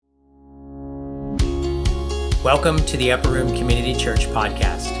Welcome to the Upper Room Community Church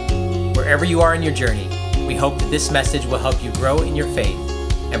podcast. Wherever you are in your journey, we hope that this message will help you grow in your faith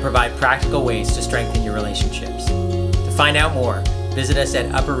and provide practical ways to strengthen your relationships. To find out more, visit us at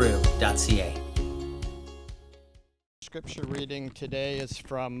upperroom.ca. Scripture reading today is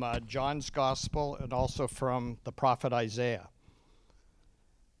from John's Gospel and also from the prophet Isaiah.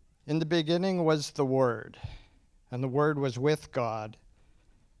 In the beginning was the Word, and the Word was with God,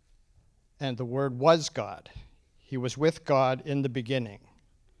 and the Word was God. He was with God in the beginning.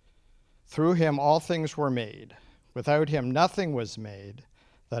 Through him all things were made. Without him nothing was made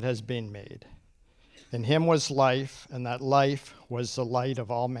that has been made. In him was life, and that life was the light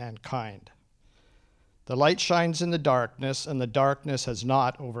of all mankind. The light shines in the darkness, and the darkness has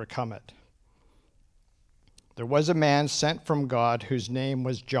not overcome it. There was a man sent from God whose name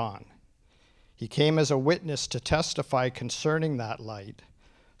was John. He came as a witness to testify concerning that light,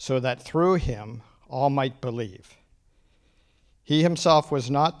 so that through him all might believe. He himself was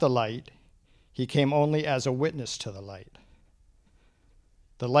not the light. He came only as a witness to the light.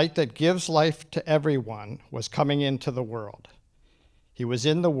 The light that gives life to everyone was coming into the world. He was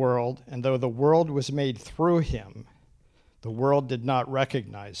in the world, and though the world was made through him, the world did not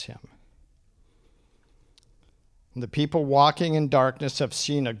recognize him. And the people walking in darkness have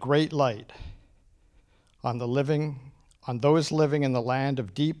seen a great light. On those living in the land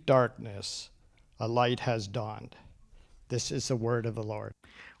of deep darkness, a light has dawned. This is the word of the Lord. I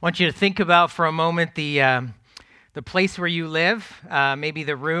want you to think about for a moment the place where you live, maybe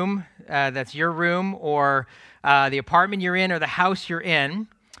the room that's your room, or the apartment you're in, or the house you're in.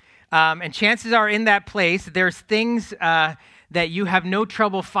 And chances are in that place, there's things that you have no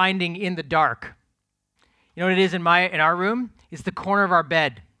trouble finding in the dark. You know what it is in our room? It's the corner of our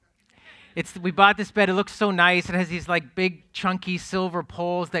bed. We bought this bed. It looks so nice. It has these like big chunky silver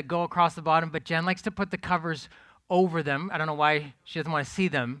poles that go across the bottom, but Jen likes to put the covers over them. I don't know why she doesn't want to see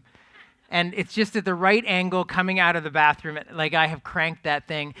them. And it's just at the right angle coming out of the bathroom. Like I have cranked that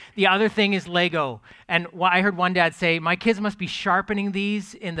thing. The other thing is Lego. And I heard one dad say, my kids must be sharpening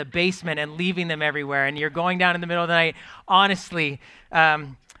these in the basement and leaving them everywhere. And you're going down in the middle of the night. Honestly, I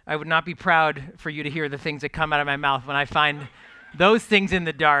would not be proud for you to hear the things that come out of my mouth when I find those things in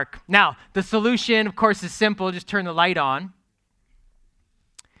the dark. Now, the solution, of course, is simple. Just turn the light on.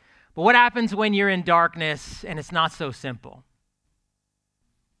 But what happens when you're in darkness and it's not so simple?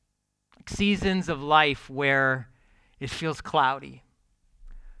 Seasons of life where it feels cloudy.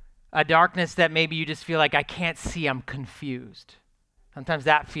 A darkness that maybe you just feel like, I can't see, I'm confused. Sometimes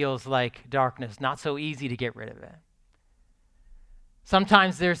that feels like darkness, not so easy to get rid of it.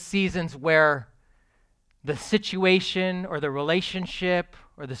 Sometimes there's seasons where the situation or the relationship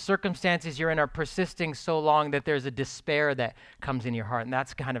or the circumstances you're in are persisting so long that there's a despair that comes in your heart, and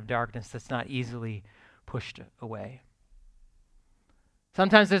that's kind of darkness that's not easily pushed away.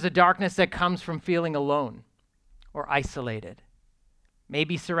 Sometimes there's a darkness that comes from feeling alone or isolated,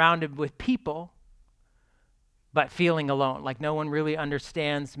 maybe surrounded with people, but feeling alone, like no one really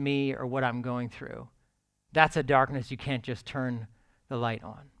understands me or what I'm going through. That's a darkness you can't just turn the light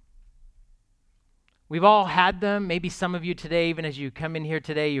on. We've all had them. Maybe some of you today, even as you come in here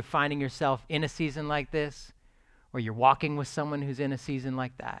today, you're finding yourself in a season like this, or you're walking with someone who's in a season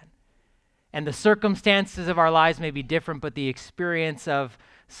like that. And the circumstances of our lives may be different, but the experience of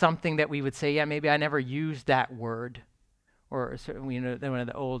something that we would say, yeah, maybe I never used that word. Or one of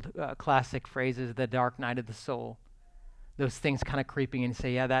the old classic phrases, the dark night of the soul. Those things kind of creeping in and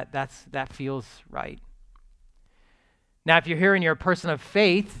say, yeah, that feels right. Now, if you're here and you're a person of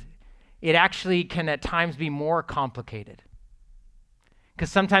faith, it actually can at times be more complicated.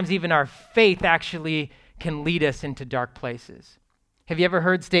 Because sometimes even our faith actually can lead us into dark places. Have you ever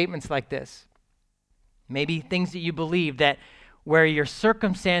heard statements like this? Maybe things that you believe that where your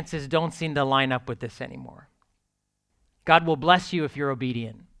circumstances don't seem to line up with this anymore. God will bless you if you're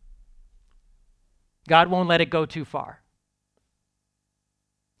obedient. God won't let it go too far.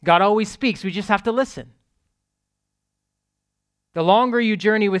 God always speaks. We just have to listen. The longer you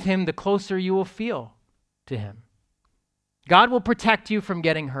journey with him, the closer you will feel to him. God will protect you from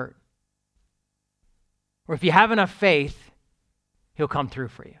getting hurt. Or if you have enough faith, he'll come through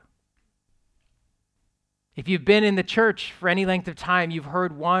for you. If you've been in the church for any length of time, you've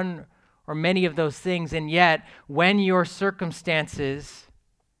heard one or many of those things, and yet when your circumstances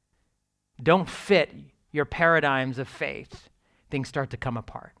don't fit your paradigms of faith, things start to come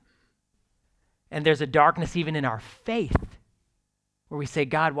apart. And there's a darkness even in our faith where we say,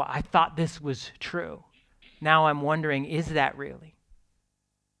 God, well, I thought this was true. Now I'm wondering, is that really?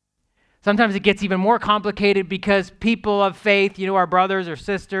 Sometimes it gets even more complicated because people of faith, our brothers or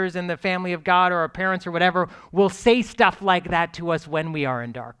sisters in the family of God or our parents or whatever, will say stuff like that to us when we are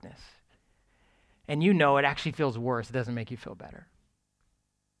in darkness. And it actually feels worse. It doesn't make you feel better.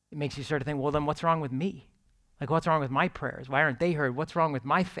 It makes you start to think, well, then what's wrong with me? Like, what's wrong with my prayers? Why aren't they heard? What's wrong with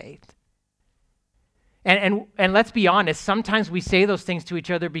my faith? And let's be honest, sometimes we say those things to each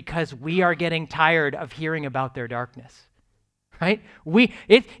other because we are getting tired of hearing about their darkness. Right?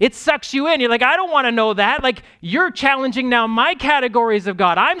 It sucks you in. You're like, I don't want to know that. Like, you're challenging now my categories of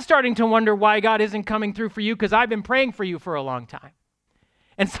God. I'm starting to wonder why God isn't coming through for you because I've been praying for you for a long time.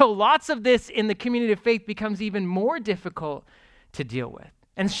 And so lots of this in the community of faith becomes even more difficult to deal with.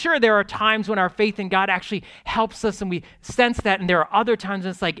 And sure, there are times when our faith in God actually helps us and we sense that. And there are other times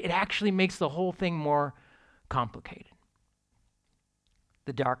when it's like it actually makes the whole thing more complicated.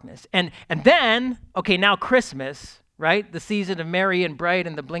 The darkness. And then, now Christmas, right? The season of merry and bright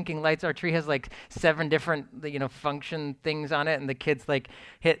and the blinking lights. Our tree has like 7 different, function things on it. And the kids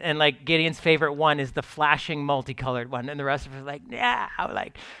hit, and Gideon's favorite one is the flashing multicolored one. And the rest of us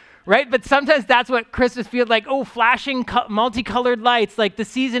right? But sometimes that's what Christmas feels like. Oh, flashing multicolored lights. Like the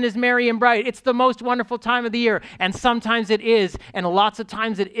season is merry and bright. It's the most wonderful time of the year. And sometimes it is. And lots of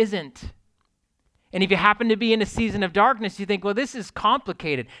times it isn't. And if you happen to be in a season of darkness, you think, well, this is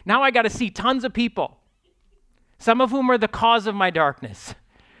complicated. Now I got to see tons of people. Some of whom are the cause of my darkness,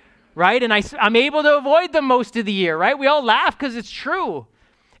 right? And I'm able to avoid them most of the year, right? We all laugh because it's true.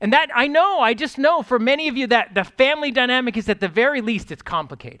 And that, I just know for many of you that the family dynamic is at the very least, it's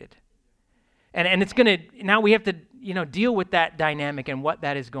complicated. And it's going to, now we have to, deal with that dynamic and what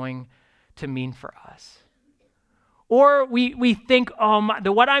that is going to mean for us. Or we think,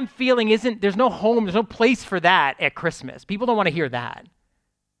 what I'm feeling there's no home, there's no place for that at Christmas. People don't want to hear that.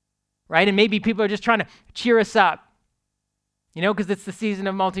 Right? And maybe people are just trying to cheer us up, because it's the season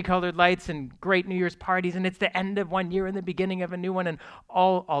of multicolored lights and great New Year's parties, and it's the end of one year and the beginning of a new one and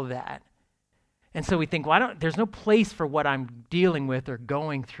all that. And so we think, well, there's no place for what I'm dealing with or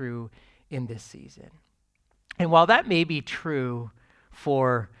going through in this season. And while that may be true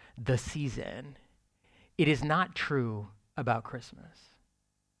for the season, it is not true about Christmas.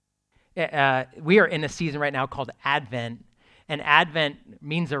 We are in a season right now called Advent. And Advent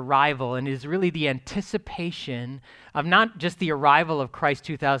means arrival and is really the anticipation of not just the arrival of Christ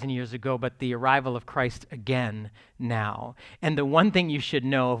 2,000 years ago, but the arrival of Christ again now. And the one thing you should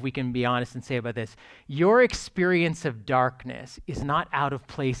know, if we can be honest and say about this, your experience of darkness is not out of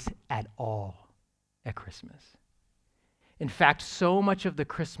place at all at Christmas. In fact, so much of the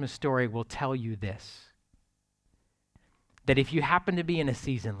Christmas story will tell you this, that if you happen to be in a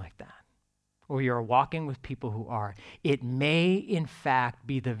season like that, or you're walking with people who are, it may in fact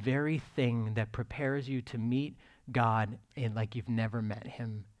be the very thing that prepares you to meet God like you've never met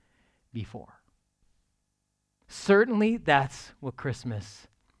him before. Certainly that's what Christmas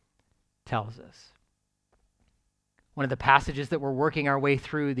tells us. One of the passages that we're working our way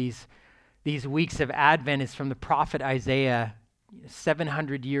through these weeks of Advent is from the prophet Isaiah,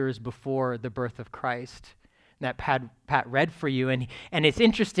 700 years before the birth of Christ. That Pat read for you. And it's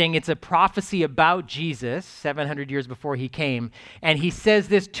interesting. It's a prophecy about Jesus 700 years before he came. And he says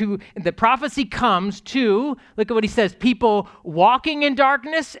this the prophecy comes to, look at what he says, people walking in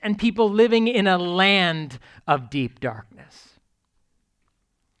darkness and people living in a land of deep darkness.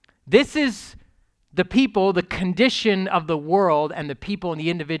 This is the people, the condition of the world and the people and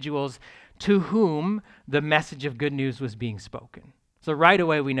the individuals to whom the message of good news was being spoken. So right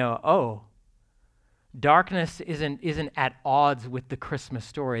away we know, darkness isn't at odds with the Christmas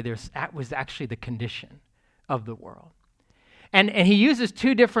story. That was actually the condition of the world. And he uses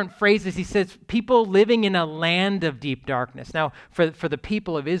 2 different phrases. He says, people living in a land of deep darkness. Now, for the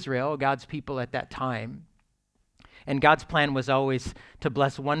people of Israel, God's people at that time, and God's plan was always to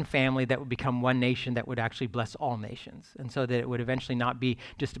bless one family that would become one nation that would actually bless all nations. And so that it would eventually not be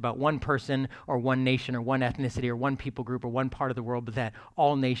just about one person or one nation or one ethnicity or one people group or one part of the world, but that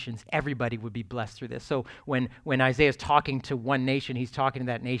all nations, everybody would be blessed through this. So when Isaiah's talking to one nation, he's talking to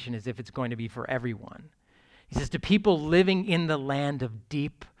that nation as if it's going to be for everyone. He says, to people living in the land of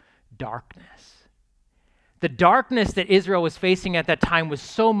deep darkness. The darkness that Israel was facing at that time was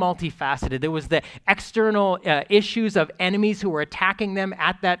so multifaceted. There was the external issues of enemies who were attacking them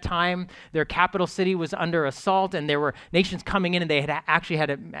at that time. Their capital city was under assault, and there were nations coming in, and they had actually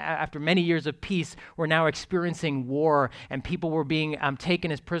after many years of peace, were now experiencing war, and people were being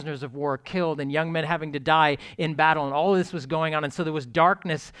taken as prisoners of war, killed, and young men having to die in battle, and all of this was going on, and so there was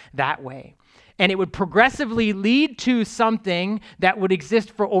darkness that way. And it would progressively lead to something that would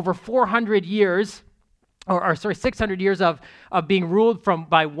exist for over 400 years, or 600 years of being ruled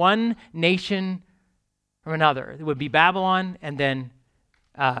by one nation from another. It would be Babylon, and then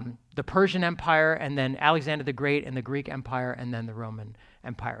the Persian Empire, and then Alexander the Great and the Greek Empire, and then the Roman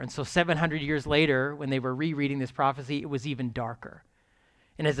Empire. And so 700 years later, when they were rereading this prophecy, it was even darker.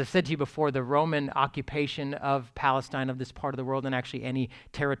 And as I've said to you before, the Roman occupation of Palestine, of this part of the world, and actually any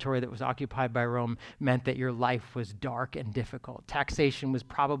territory that was occupied by Rome, meant that your life was dark and difficult. Taxation was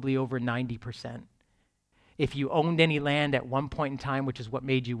probably over 90%. If you owned any land at one point in time, which is what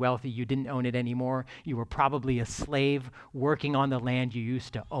made you wealthy, you didn't own it anymore. You were probably a slave working on the land you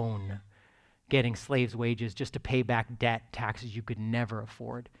used to own, getting slaves' wages just to pay back debt, taxes you could never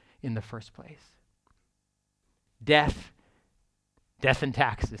afford in the first place. Death and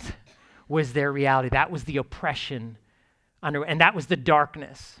taxes was their reality. That was the oppression, and that was the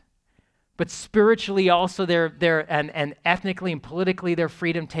darkness. But spiritually also, and ethnically and politically, their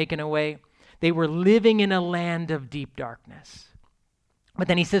freedom taken away. They were living in a land of deep darkness. But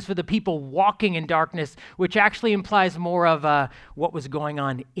then he says for the people walking in darkness, which actually implies more of what was going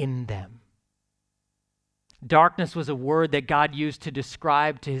on in them. Darkness was a word that God used to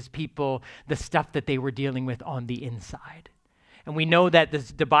describe to his people the stuff that they were dealing with on the inside. And we know that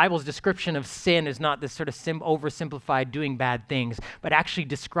the Bible's description of sin is not this sort of oversimplified doing bad things, but actually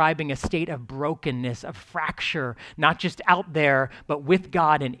describing a state of brokenness, of fracture, not just out there, but with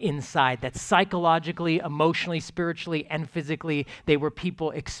God and inside, that psychologically, emotionally, spiritually, and physically, they were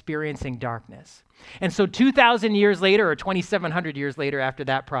people experiencing darkness. And so 2,000 years later, or 2,700 years later after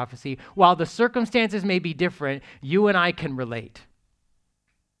that prophecy, while the circumstances may be different, you and I can relate.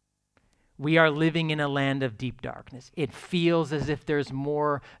 We are living in a land of deep darkness. It feels as if there's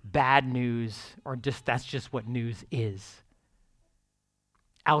more bad news, or that's just what news is.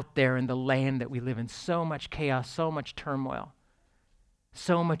 Out there in the land that we live in, so much chaos, so much turmoil,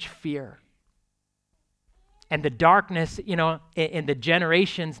 so much fear. And the darkness, in the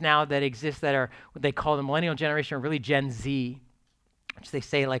generations now that exist that are what they call the millennial generation, or really Gen Z, which they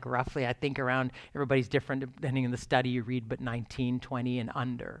say like roughly, I think around, everybody's different depending on the study you read, but 19, 20 and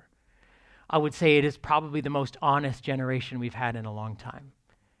under. I would say it is probably the most honest generation we've had in a long time.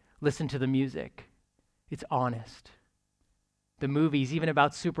 Listen to the music. It's honest. The movies, even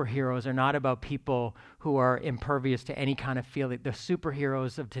about superheroes, are not about people who are impervious to any kind of feeling. The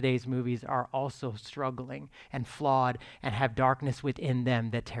superheroes of today's movies are also struggling and flawed and have darkness within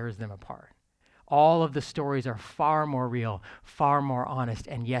them that tears them apart. All of the stories are far more real, far more honest,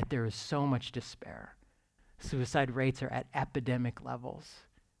 and yet there is so much despair. Suicide rates are at epidemic levels.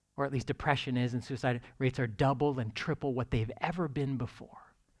 Or at least depression is, and suicide rates are double and triple what they've ever been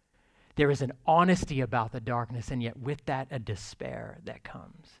before. There is an honesty about the darkness, and yet with that, a despair that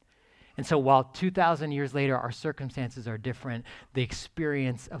comes. And so while 2,000 years later, our circumstances are different, the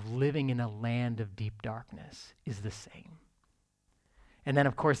experience of living in a land of deep darkness is the same. And then,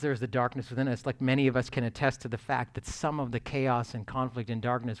 of course, there's the darkness within us. Like many of us can attest to the fact that some of the chaos and conflict and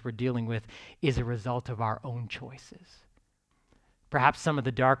darkness we're dealing with is a result of our own choices. Perhaps some of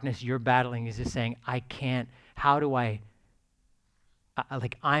the darkness you're battling is just saying, I'm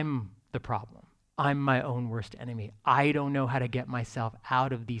the problem. I'm my own worst enemy. I don't know how to get myself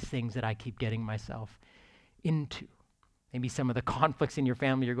out of these things that I keep getting myself into. Maybe some of the conflicts in your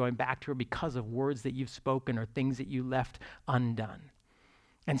family you're going back to are because of words that you've spoken or things that you left undone.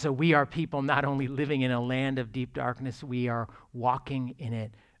 And so we are people not only living in a land of deep darkness, we are walking in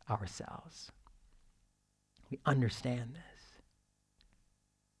it ourselves. We understand this.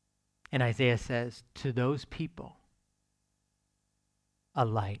 And Isaiah says, to those people, a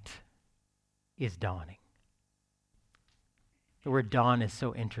light is dawning. The word dawn is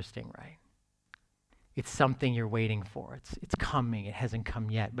so interesting, right? It's something you're waiting for. It's coming. It hasn't come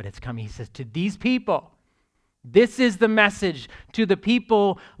yet, but it's coming. He says, to these people, this is the message to the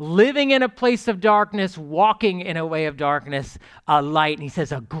people living in a place of darkness, walking in a way of darkness, a light. And he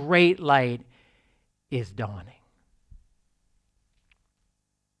says, a great light is dawning.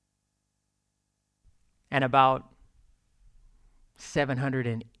 And about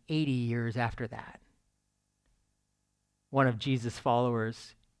 780 years after that, one of Jesus'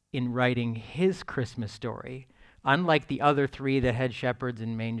 followers, in writing his Christmas story, unlike the other three that had shepherds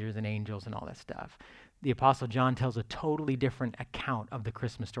and mangers and angels and all that stuff, the Apostle John tells a totally different account of the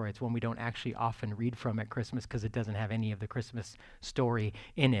Christmas story. It's one we don't actually often read from at Christmas because it doesn't have any of the Christmas story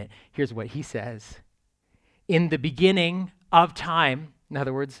in it. Here's what he says. In the beginning of time, in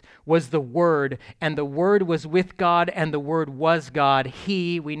other words, was the Word, and the Word was with God, and the Word was God.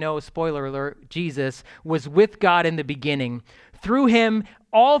 He, we know, spoiler alert, Jesus, was with God in the beginning. Through him,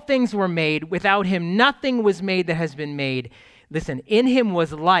 all things were made. Without him, nothing was made that has been made. Listen, in him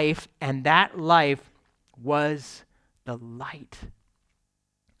was life, and that life was the light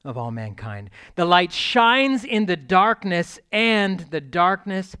of all mankind. The light shines in the darkness, and the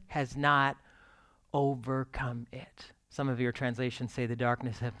darkness has not overcome it. Some of your translations say the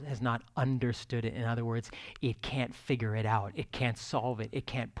darkness has not understood it. In other words, it can't figure it out. It can't solve it. It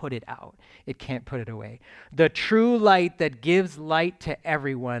can't put it out. It can't put it away. The true light that gives light to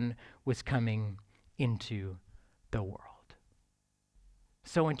everyone was coming into the world.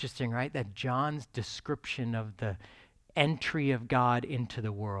 So interesting, right? That John's description of the entry of God into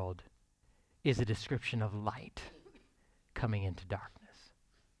the world is a description of light coming into darkness.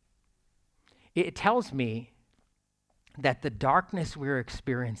 It tells me that the darkness we're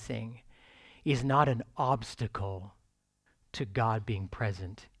experiencing is not an obstacle to God being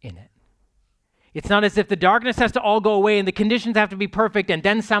present in it. It's not as if the darkness has to all go away and the conditions have to be perfect and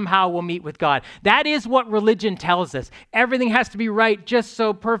then somehow we'll meet with God. That is what religion tells us. Everything has to be right, just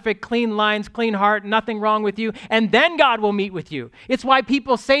so perfect, clean lines, clean heart, nothing wrong with you, and then God will meet with you. It's why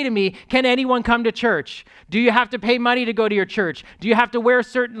people say to me, can anyone come to church? Do you have to pay money to go to your church? Do you have to wear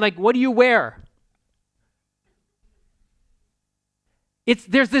what do you wear?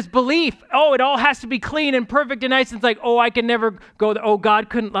 There's this belief, it all has to be clean and perfect and nice. It's like, I can never go there. God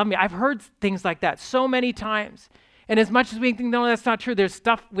couldn't love me. I've heard things like that so many times. And as much as we think, no, that's not true, there's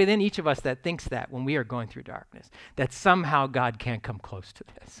stuff within each of us that thinks that when we are going through darkness, that somehow God can't come close to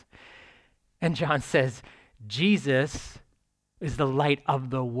this. And John says, Jesus is the light of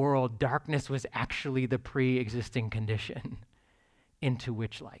the world. Darkness was actually the pre-existing condition into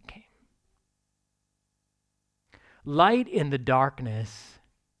which light came. Light in the darkness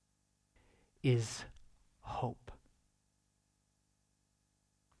is hope.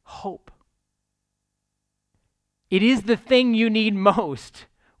 Hope. It is the thing you need most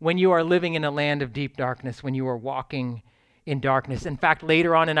when you are living in a land of deep darkness, when you are walking in darkness. In fact,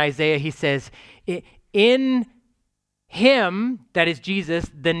 later on in Isaiah, he says, in him, that is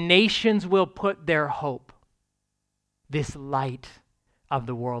Jesus, the nations will put their hope. This light of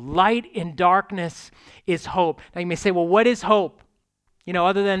the world. Light in darkness is hope. Now you may say, well, what is hope?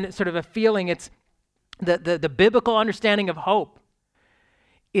 Other than sort of a feeling, it's the biblical understanding of hope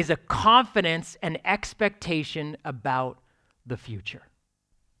is a confidence and expectation about the future.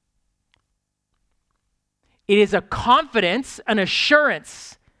 It is a confidence, an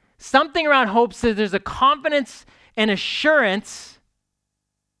assurance. Something around hope says there's a confidence and assurance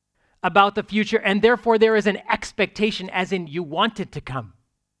about the future, and therefore there is an expectation, as in you want it to come.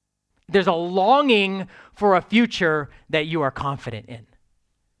 There's a longing for a future that you are confident in.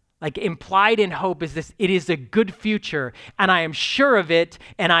 Like implied in hope is this, it is a good future, and I am sure of it,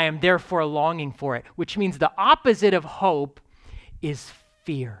 and I am therefore longing for it, which means the opposite of hope is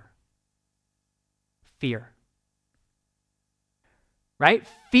fear. Fear. Right?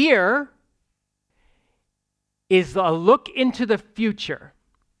 Fear is a look into the future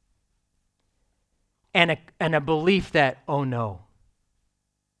and a belief that, oh no,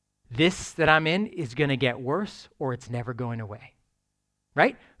 this that I'm in is going to get worse or it's never going away,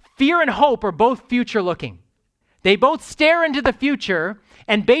 right? Fear and hope are both future looking. They both stare into the future,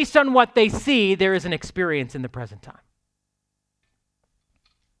 and based on what they see, there is an experience in the present time.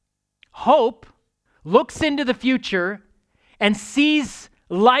 Hope looks into the future and sees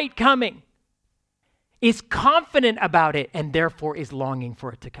light coming, is confident about it, and therefore is longing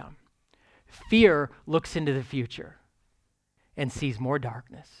for it to come. Fear looks into the future and sees more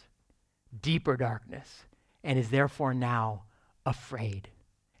darkness, deeper darkness, and is therefore now afraid.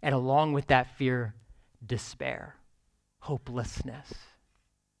 And along with that fear, despair, hopelessness.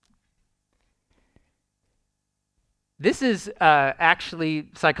 This is actually,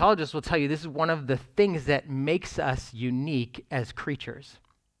 psychologists will tell you, this is one of the things that makes us unique as creatures.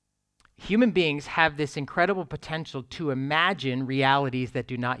 Human beings have this incredible potential to imagine realities that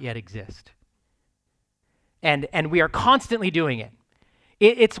do not yet exist. And we are constantly doing it.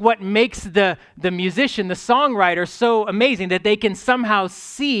 It's what makes the musician, the songwriter, so amazing, that they can somehow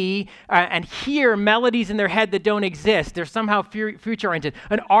see and hear melodies in their head that don't exist. They're somehow future-oriented.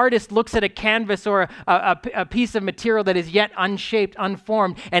 An artist looks at a canvas or a piece of material that is yet unshaped,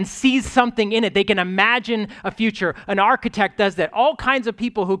 unformed, and sees something in it. They can imagine a future. An architect does that. All kinds of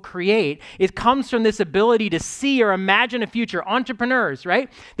people who create, it comes from this ability to see or imagine a future. Entrepreneurs,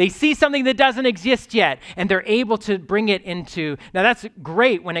 right? They see something that doesn't exist yet, and they're able to bring it into, now that's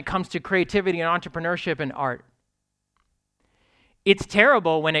great when it comes to creativity and entrepreneurship and art. It's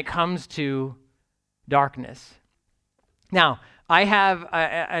terrible when it comes to darkness. Now, I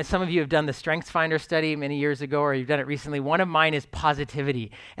have, some of you have done the StrengthsFinder study many years ago, or you've done it recently. One of mine is positivity.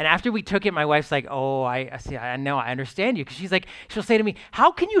 And after we took it, my wife's like, oh, I see, I know, I understand you. Because she'll say to me,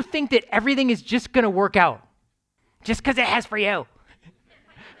 how can you think that everything is just going to work out? Just because it has for you.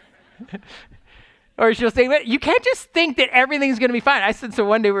 Or she'll say, well, you can't just think that everything's going to be fine. I said, so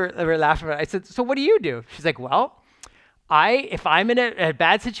one day we were laughing about it. I said, so what do you do? She's like, well, if I'm in a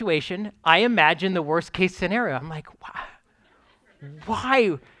bad situation, I imagine the worst case scenario. I'm like, why?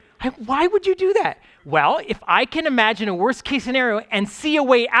 Why would you do that? Well, if I can imagine a worst case scenario and see a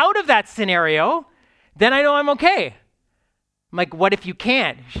way out of that scenario, then I know I'm okay. I'm like, what if you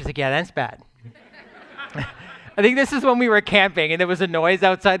can't? She's like, yeah, that's bad. I think this is when we were camping and there was a noise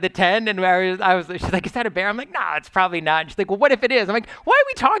outside the tent and she's like, is that a bear? I'm like, nah, it's probably not. And she's like, well, what if it is? I'm like, why are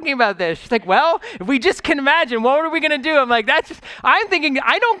we talking about this? She's like, well, if we just can imagine, what are we going to do? I'm like, I'm thinking,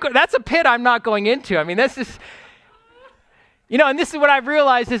 that's a pit I'm not going into. I mean, this is, and this is what I've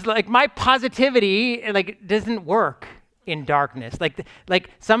realized is like my positivity, doesn't work in darkness. Like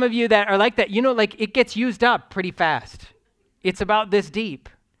some of you that are like that, it gets used up pretty fast. It's about this deep.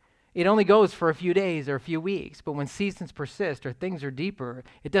 It only goes for a few days or a few weeks, but when seasons persist or things are deeper,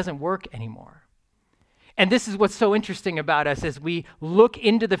 it doesn't work anymore. And this is what's so interesting about us as we look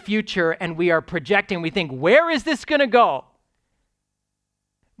into the future and we are projecting, we think, where is this going to go?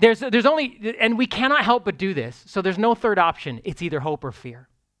 There's only, and we cannot help but do this, so there's no third option. It's either hope or fear.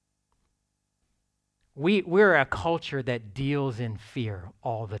 We're a culture that deals in fear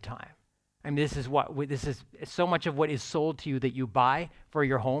all the time. I mean, this is so much of what is sold to you that you buy for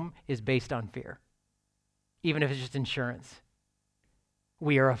your home is based on fear. Even if it's just insurance.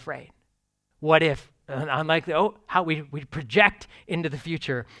 We are afraid. What if, unlikely, how we project into the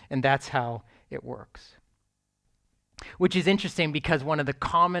future, and that's how it works. Which is interesting because one of the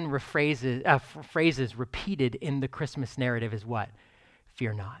common phrases repeated in the Christmas narrative is what?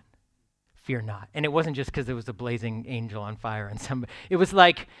 Fear not. Fear not. And it wasn't just because there was a blazing angel on fire and somebody. It was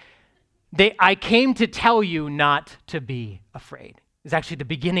like, I came to tell you not to be afraid. It's actually the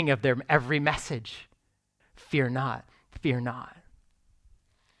beginning of their every message. Fear not, fear not.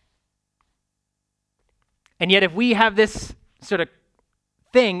 And yet if we have this sort of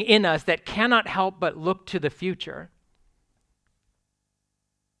thing in us that cannot help but look to the future,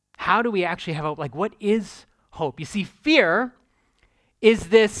 how do we actually have hope? Like, what is hope? You see, fear is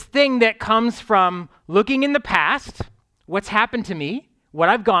this thing that comes from looking in the past, what's happened to me, what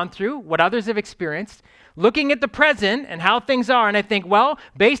I've gone through, what others have experienced, looking at the present and how things are, and I think, well,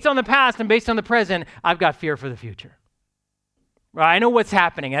 based on the past and based on the present, I've got fear for the future. I know what's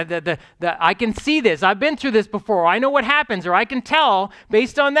happening. I can see this. I've been through this before. I know what happens, or I can tell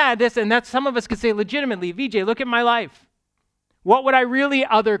based on that, this, and that some of us could say legitimately, VJ, look at my life. What would I really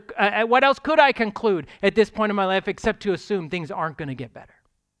what else could I conclude at this point in my life except to assume things aren't going to get better?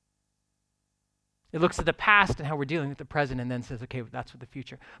 It looks at the past and how we're dealing with the present and then says, okay, that's for the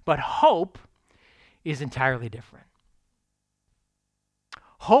future. But hope is entirely different.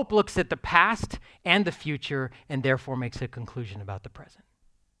 Hope looks at the past and the future and therefore makes a conclusion about the present.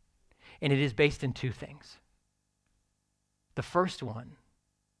 And it is based in two things. The first one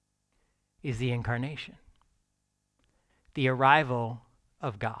is the incarnation, the arrival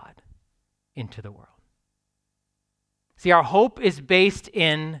of God into the world. See, our hope is based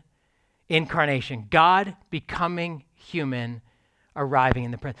in incarnation, God becoming human, arriving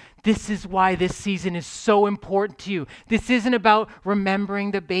in the present. This is why this season is so important to you. This isn't about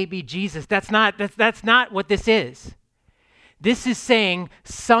remembering the baby Jesus. That's not what this is. This is saying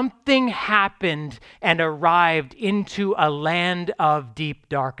something happened and arrived into a land of deep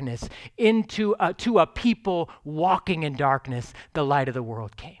darkness, to a people walking in darkness. The light of the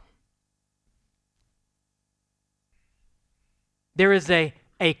world came. There is a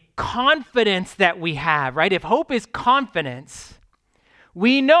confidence that we have, right? If hope is confidence,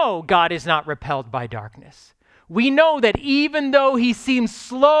 we know God is not repelled by darkness. We know that even though he seems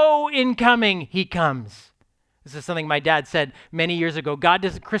slow in coming, he comes. This is something my dad said many years ago.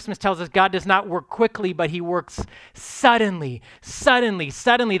 Christmas tells us God does not work quickly, but he works suddenly.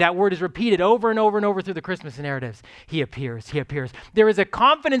 Suddenly. That word is repeated over and over and over through the Christmas narratives. He appears. There is a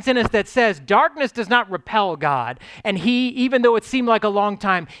confidence in us that says darkness does not repel God. And he, even though it seemed like a long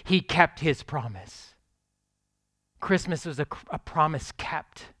time, he kept his promise. Christmas was a promise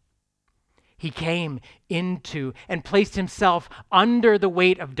kept. He came into and placed himself under the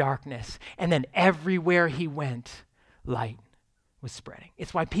weight of darkness. And then everywhere he went, light was spreading.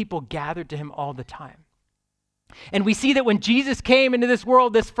 It's why people gathered to him all the time. And we see that when Jesus came into this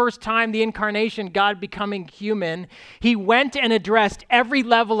world this first time, the incarnation, God becoming human, he went and addressed every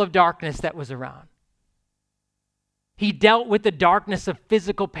level of darkness that was around. He dealt with the darkness of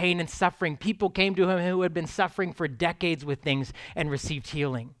physical pain and suffering. People came to him who had been suffering for decades with things and received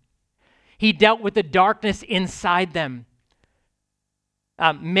healing. He dealt with the darkness inside them.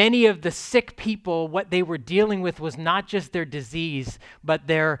 Many of the sick people, what they were dealing with was not just their disease, but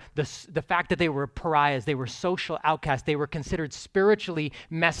the fact that they were pariahs. They were social outcasts. They were considered spiritually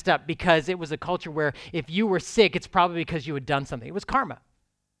messed up because it was a culture where if you were sick, it's probably because you had done something. It was karma.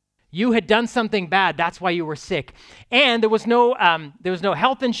 You had done something bad. That's why you were sick. And there was no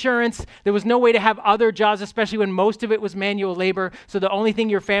health insurance. There was no way to have other jobs, especially when most of it was manual labor. So the only thing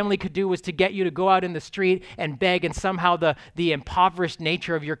your family could do was to get you to go out in the street and beg, and somehow the impoverished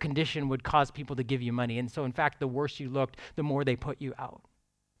nature of your condition would cause people to give you money. And so, in fact, the worse you looked, the more they put you out.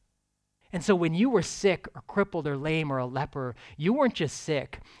 And so when you were sick or crippled or lame or a leper, you weren't just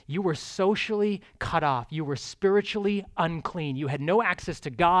sick. You were socially cut off. You were spiritually unclean. You had no access to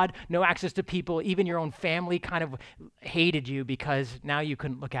God, no access to people. Even your own family kind of hated you because now you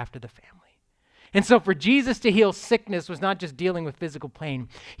couldn't look after the family. And so for Jesus to heal sickness was not just dealing with physical pain.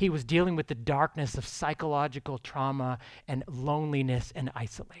 He was dealing with the darkness of psychological trauma and loneliness and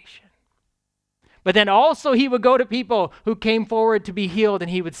isolation. But then also he would go to people who came forward to be healed and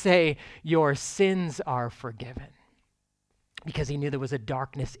he would say, your sins are forgiven. Because he knew there was a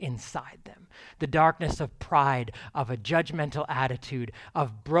darkness inside them. The darkness of pride, of a judgmental attitude,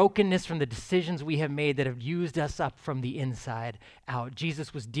 of brokenness from the decisions we have made that have used us up from the inside out.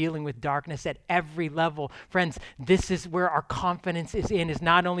 Jesus was dealing with darkness at every level. Friends, this is where our confidence is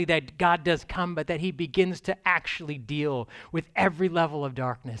not only that God does come, but that he begins to actually deal with every level of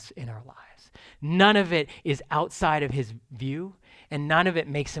darkness in our lives. None of it is outside of his view, and none of it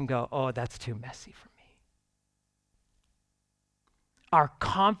makes him go, oh, that's too messy for me. Our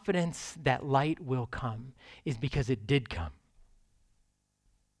confidence that light will come is because it did come.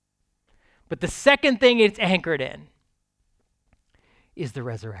 But the second thing it's anchored in is the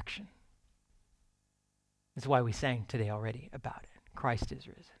resurrection. That's why we sang today already about it. Christ is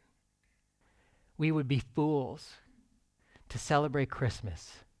risen. We would be fools to celebrate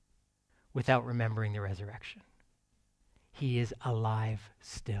Christmas without remembering the resurrection. He is alive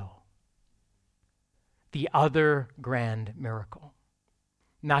still. The other grand miracle.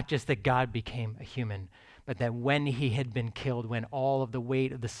 Not just that God became a human, but that when he had been killed, when all of the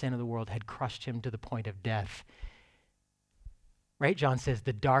weight of the sin of the world had crushed him to the point of death, right? John says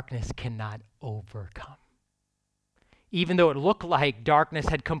the darkness cannot overcome. Even though it looked like darkness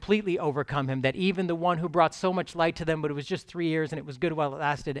had completely overcome him, that even the one who brought so much light to them, but it was just 3 years and it was good while it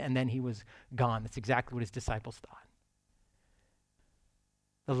lasted, and then he was gone. That's exactly what his disciples thought.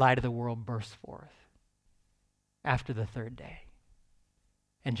 The light of the world burst forth after the third day.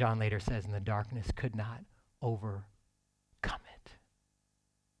 And John later says, and the darkness could not overcome it.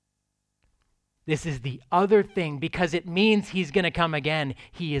 This is the other thing, because it means he's going to come again.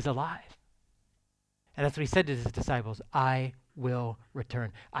 He is alive. And that's what he said to his disciples, I will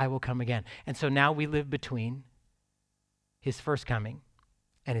return. I will come again. And so now we live between his first coming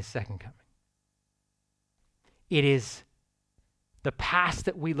and his second coming. It is the past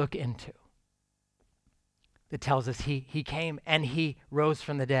that we look into that tells us he came and he rose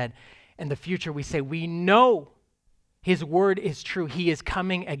from the dead. And the future, we say, we know his word is true. He is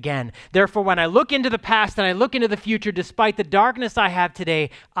coming again. Therefore, when I look into the past and I look into the future, despite the darkness I have today,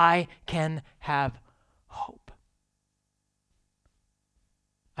 I can have hope.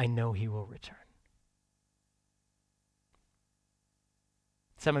 I know he will return.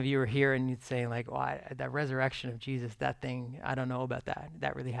 Some of you are here and you'd say like, well, that resurrection of Jesus, that thing, I don't know about that. Did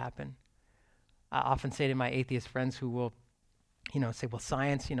that really happen? I often say to my atheist friends who will, say, well,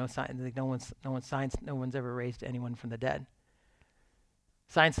 science, science, no one's ever raised anyone from the dead.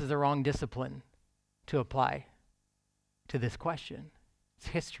 Science is the wrong discipline to apply to this question. It's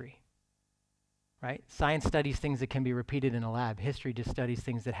history. Right? Science studies things that can be repeated in a lab. History just studies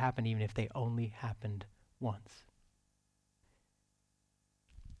things that happen even if they only happened once.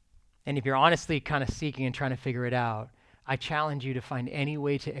 And if you're honestly kind of seeking and trying to figure it out, I challenge you to find any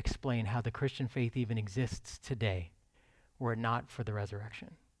way to explain how the Christian faith even exists today were it not for the resurrection.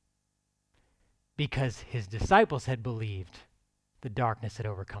 Because his disciples had believed the darkness had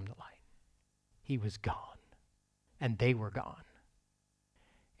overcome the light. He was gone, and they were gone.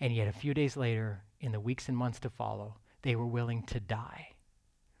 And yet a few days later, in the weeks and months to follow, they were willing to die,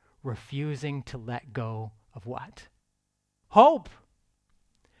 refusing to let go of what? Hope.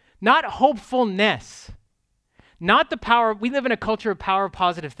 Not hopefulness. Not the power. We live in a culture of power of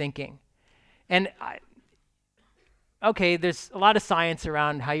positive thinking. And there's a lot of science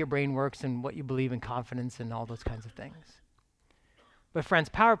around how your brain works and what you believe in confidence and all those kinds of things. But friends,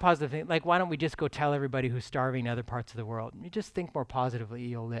 power positive thinking, like why don't we just go tell everybody who's starving in other parts of the world? You just think more positively,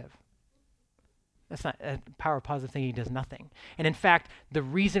 you'll live. That's not, power positive thinking does nothing. And in fact, the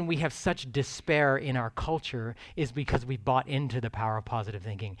reason we have such despair in our culture is because we bought into the power of positive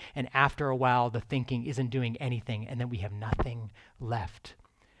thinking. And after a while, the thinking isn't doing anything, and then we have nothing left.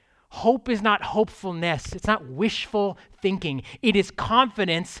 Hope is not hopefulness. It's not wishful thinking. It is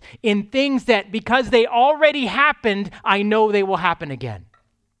confidence in things that because they already happened, I know they will happen again.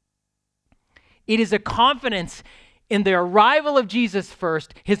 It is a confidence in the arrival of Jesus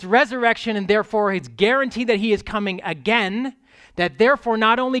first, his resurrection, and therefore his guarantee that he is coming again, that therefore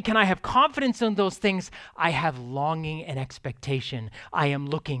not only can I have confidence in those things, I have longing and expectation. I am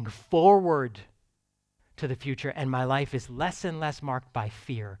looking forward to the future, and my life is less and less marked by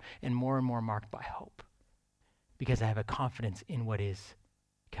fear and more marked by hope because I have a confidence in what is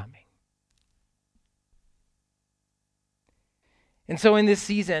coming. And so in this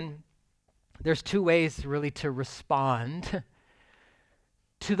season, there's two ways really to respond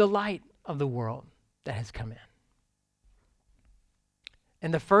to the light of the world that has come in.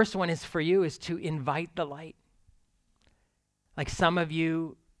 And the first one is for you is to invite the light. Like some of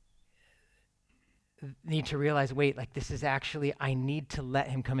you need to realize, wait, like this is actually, I need to let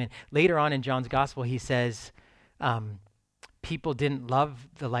him come in. Later on in John's gospel, he says, people didn't love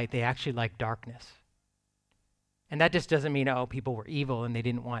the light, they actually liked darkness. And that just doesn't mean, oh, people were evil and they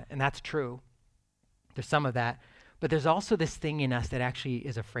didn't want, and that's true. There's some of that. But there's also this thing in us that actually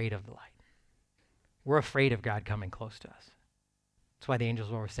is afraid of the light. We're afraid of God coming close to us. That's why the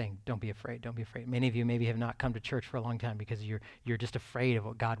angels were saying, don't be afraid, don't be afraid. Many of you maybe have not come to church for a long time because you're just afraid of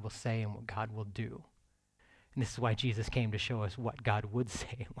what God will say and what God will do. And this is why Jesus came to show us what God would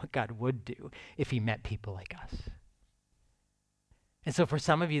say and what God would do if he met people like us. And so for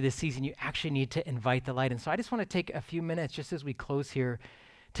some of you this season, you actually need to invite the light. And so I just want to take a few minutes just as we close here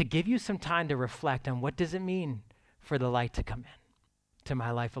to give you some time to reflect on what does it mean for the light to come in to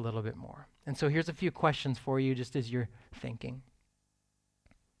my life a little bit more. And so here's a few questions for you just as you're thinking.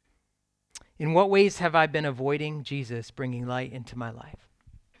 In what ways have I been avoiding Jesus bringing light into my life?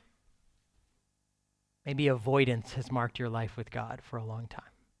 Maybe avoidance has marked your life with God for a long time.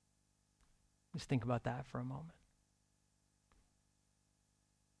 Just think about that for a moment.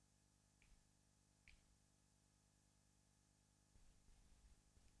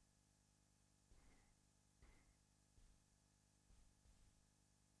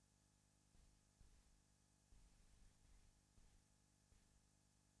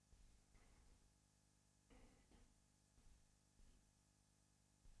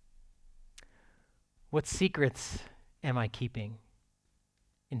 What secrets am I keeping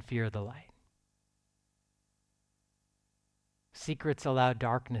in fear of the light? Secrets allow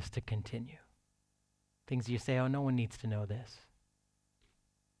darkness to continue. Things you say, oh, no one needs to know this.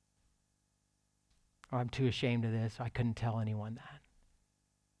 Or I'm too ashamed of this, I couldn't tell anyone that.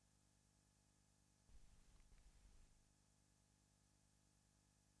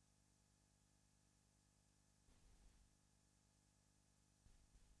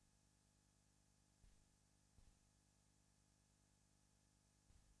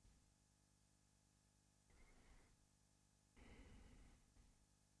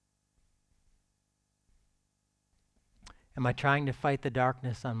 Am I trying to fight the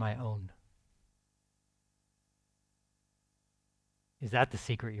darkness on my own? Is that the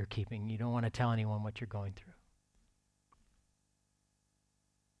secret you're keeping? You don't want to tell anyone what you're going through.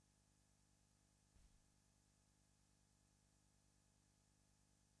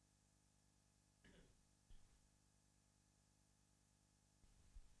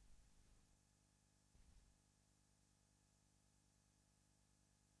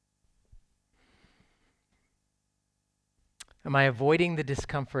 Am I avoiding the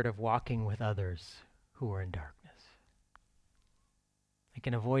discomfort of walking with others who are in darkness? Like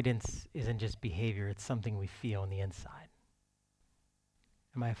an avoidance isn't just behavior, it's something we feel on the inside.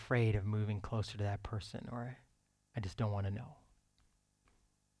 Am I afraid of moving closer to that person, or I just don't want to know?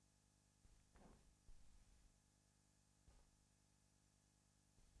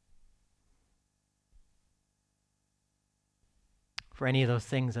 For any of those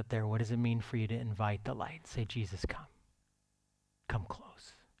things up there, what does it mean for you to invite the light? Say, Jesus, come. Come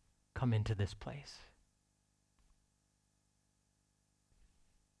close. Come into this place.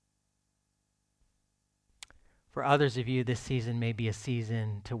 For others of you, this season may be a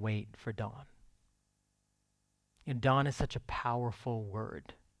season to wait for dawn. And dawn is such a powerful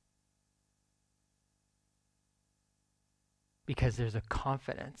word because there's a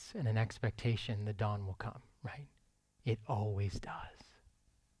confidence and an expectation the dawn will come, right? It always does.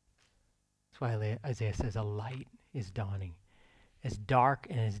 That's why Isaiah says a light is dawning as dark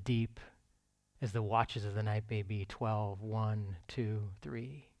and as deep as the watches of the night may be, 12, 1, 2,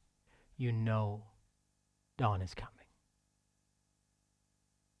 3, you know dawn is coming.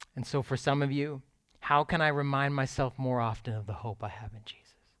 And so for some of you, how can I remind myself more often of the hope I have in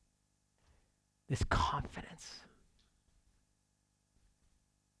Jesus? This confidence.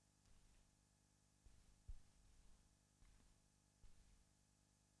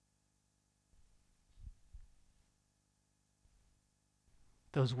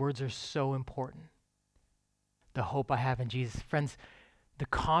 Those words are so important. The hope I have in Jesus. Friends, the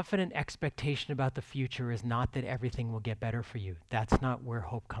confident expectation about the future is not that everything will get better for you. That's not where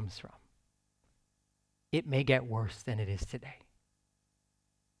hope comes from. It may get worse than it is today.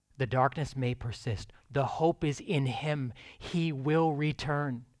 The darkness may persist. The hope is in him. He will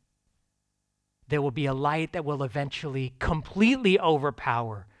return. There will be a light that will eventually completely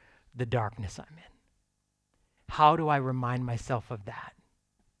overpower the darkness I'm in. How do I remind myself of that?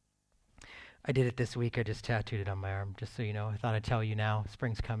 I did it this week. I just tattooed it on my arm, just so you know. I thought I'd tell you now.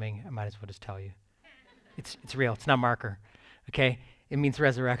 Spring's coming. I might as well just tell you. It's real. It's not marker. Okay? It means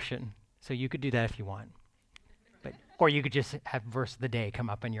resurrection. So you could do that if you want. Or you could just have verse of the day come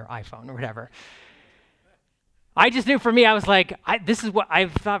up on your iPhone or whatever. I just knew for me, I was like, this is what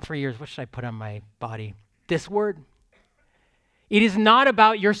I've thought for years. What should I put on my body? This word. It is not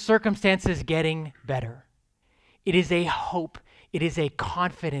about your circumstances getting better. It is a hope. It is a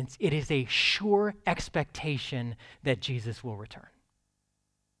confidence. It is a sure expectation that Jesus will return.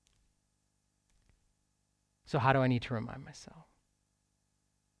 So how do I need to remind myself?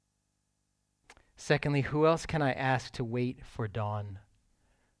 Secondly, who else can I ask to wait for dawn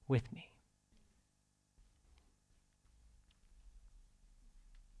with me?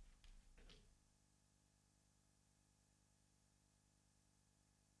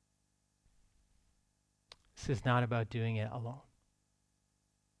 This is not about doing it alone.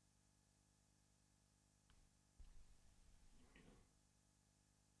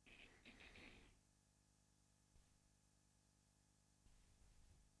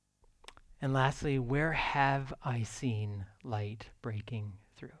 And lastly, where have I seen light breaking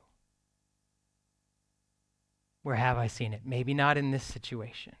through? Where have I seen it? Maybe not in this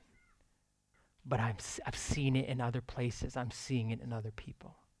situation, but I've seen it in other places. I'm seeing it in other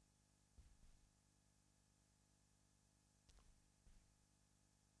people.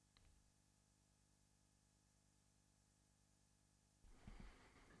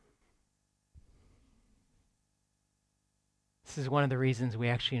 This is one of the reasons we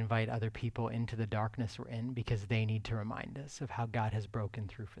actually invite other people into the darkness we're in, because they need to remind us of how God has broken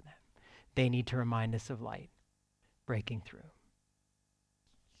through for them. They need to remind us of light breaking through.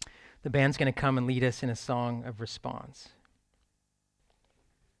 The band's going to come and lead us in a song of response.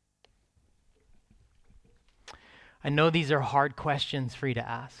 I know these are hard questions for you to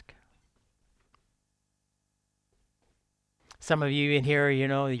ask. Some of you in here, you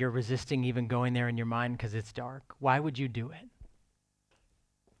know, you're resisting even going there in your mind because it's dark. Why would you do it?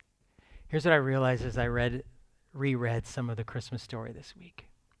 Here's what I realized as I reread some of the Christmas story this week.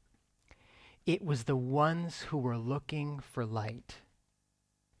 It was the ones who were looking for light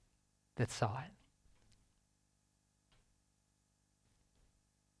that saw it.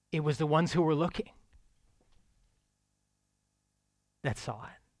 It was the ones who were looking that saw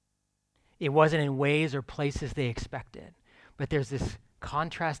it. It wasn't in ways or places they expected, but there's this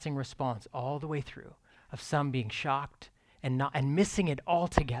contrasting response all the way through of some being shocked and missing it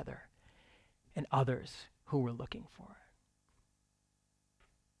altogether, and others who were looking for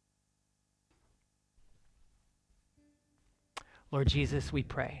it. Lord Jesus, we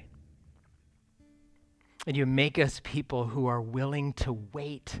pray that you make us people who are willing to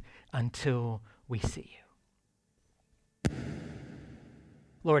wait until we see you.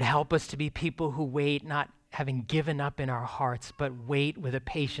 Lord, help us to be people who wait, not having given up in our hearts, but wait with a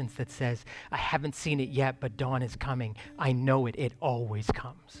patience that says, I haven't seen it yet, but dawn is coming. I know it. It always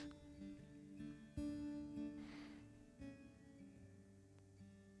comes.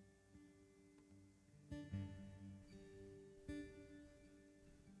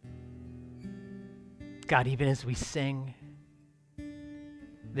 God, even as we sing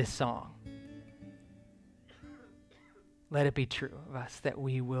this song, let it be true of us that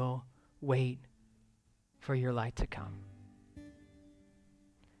we will wait for your light to come.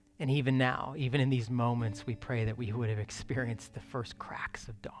 And even now, even in these moments, we pray that we would have experienced the first cracks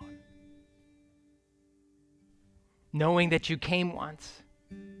of dawn. Knowing that you came once.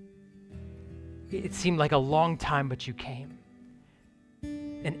 It seemed like a long time, but you came.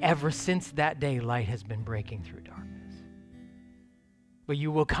 And ever since that day, light has been breaking through darkness. But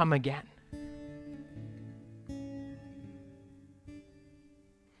you will come again.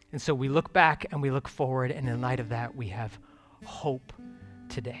 And so we look back and we look forward, and in light of that, we have hope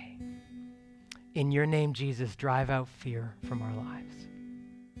today. In your name, Jesus, drive out fear from our lives.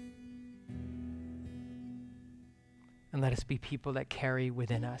 And let us be people that carry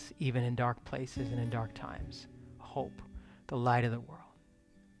within us, even in dark places and in dark times, hope, the light of the world.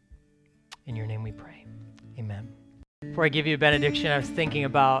 In your name we pray. Amen. Before I give you a benediction, I was thinking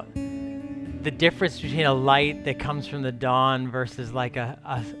about the difference between a light that comes from the dawn versus like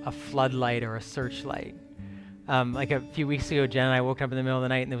a floodlight or a searchlight. Like a few weeks ago, Jen and I woke up in the middle of the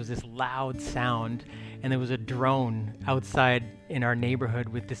night and there was this loud sound, and there was a drone outside in our neighborhood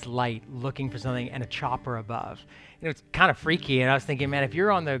with this light looking for something and a chopper above. And it was kind of freaky, and I was thinking, man, if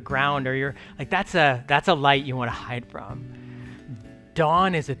you're on the ground or you're like, that's a light you want to hide from.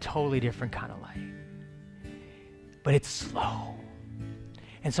 Dawn is a totally different kind of light, but it's slow.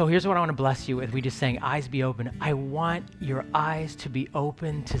 And so here's what I want to bless you with. We just sang, eyes be open. I want your eyes to be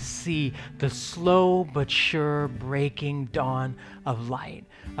open to see the slow but sure breaking dawn of light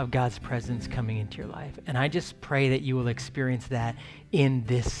of God's presence coming into your life. And I just pray that you will experience that in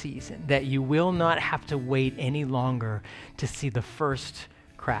this season, that you will not have to wait any longer to see the first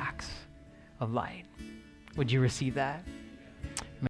cracks of light. Would you receive that?